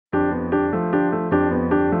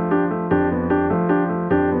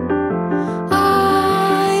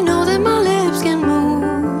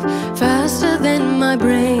my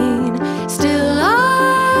brain. Still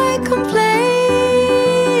I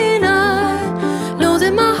complain. I know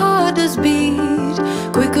that my heart does beat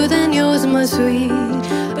quicker than yours, my sweet,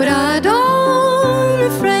 but I don't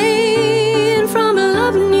refrain from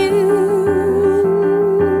loving you.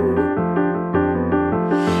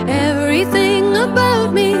 Everything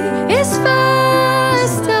about me is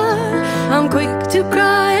faster. I'm quick to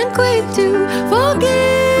cry and quick to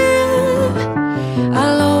forgive.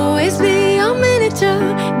 I'll always be a miniature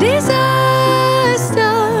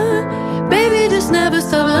disaster. Baby, just never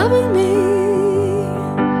stop loving me.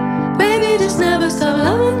 Baby, just never stop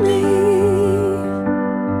loving me.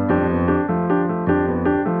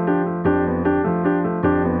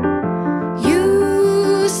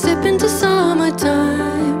 You sip into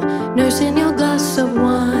summertime, nursing your glass of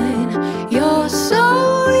wine. You're so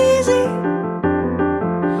easy.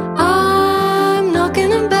 I'm knocking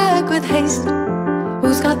them back with haste.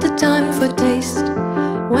 Who's got the time for taste?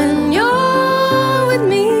 When you're with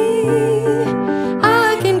me,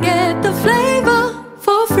 I can get the flavor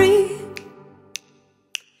for free.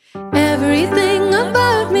 Everything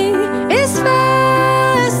about me is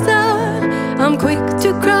faster. I'm quick to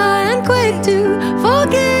cry and quick to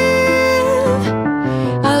forgive.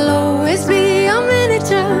 I'll always be a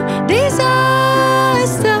miniature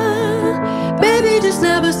disaster. Baby, just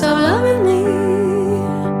never stop loving me.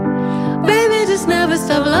 Baby, just never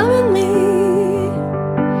stop loving me.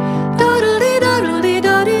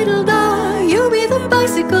 Da-da-dee-da-da-dee-da-dee-da-da. You be the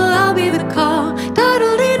bicycle, I'll be the car.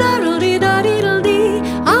 Da-da-dee-da-da-dee-da-dee-da-dee.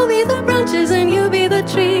 I'll be the branches and you be the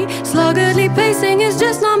tree. Sluggardly pacing is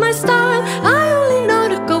just not my style. I only know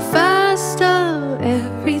to go faster.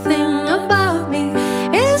 Everything about me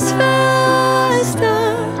is faster.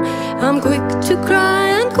 I'm quick to cry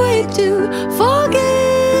and quick to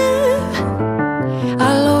forgive.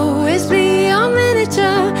 I'll always be a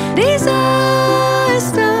miniature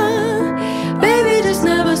disaster. Baby, just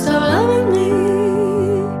never stop loving me.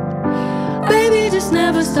 Baby, just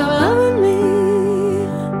never stop loving me.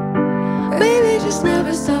 Baby, just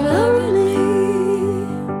never stop loving me.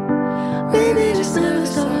 Baby, just never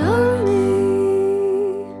stop loving me.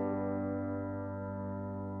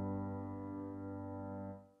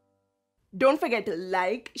 Don't forget to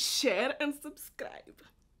like, share and subscribe.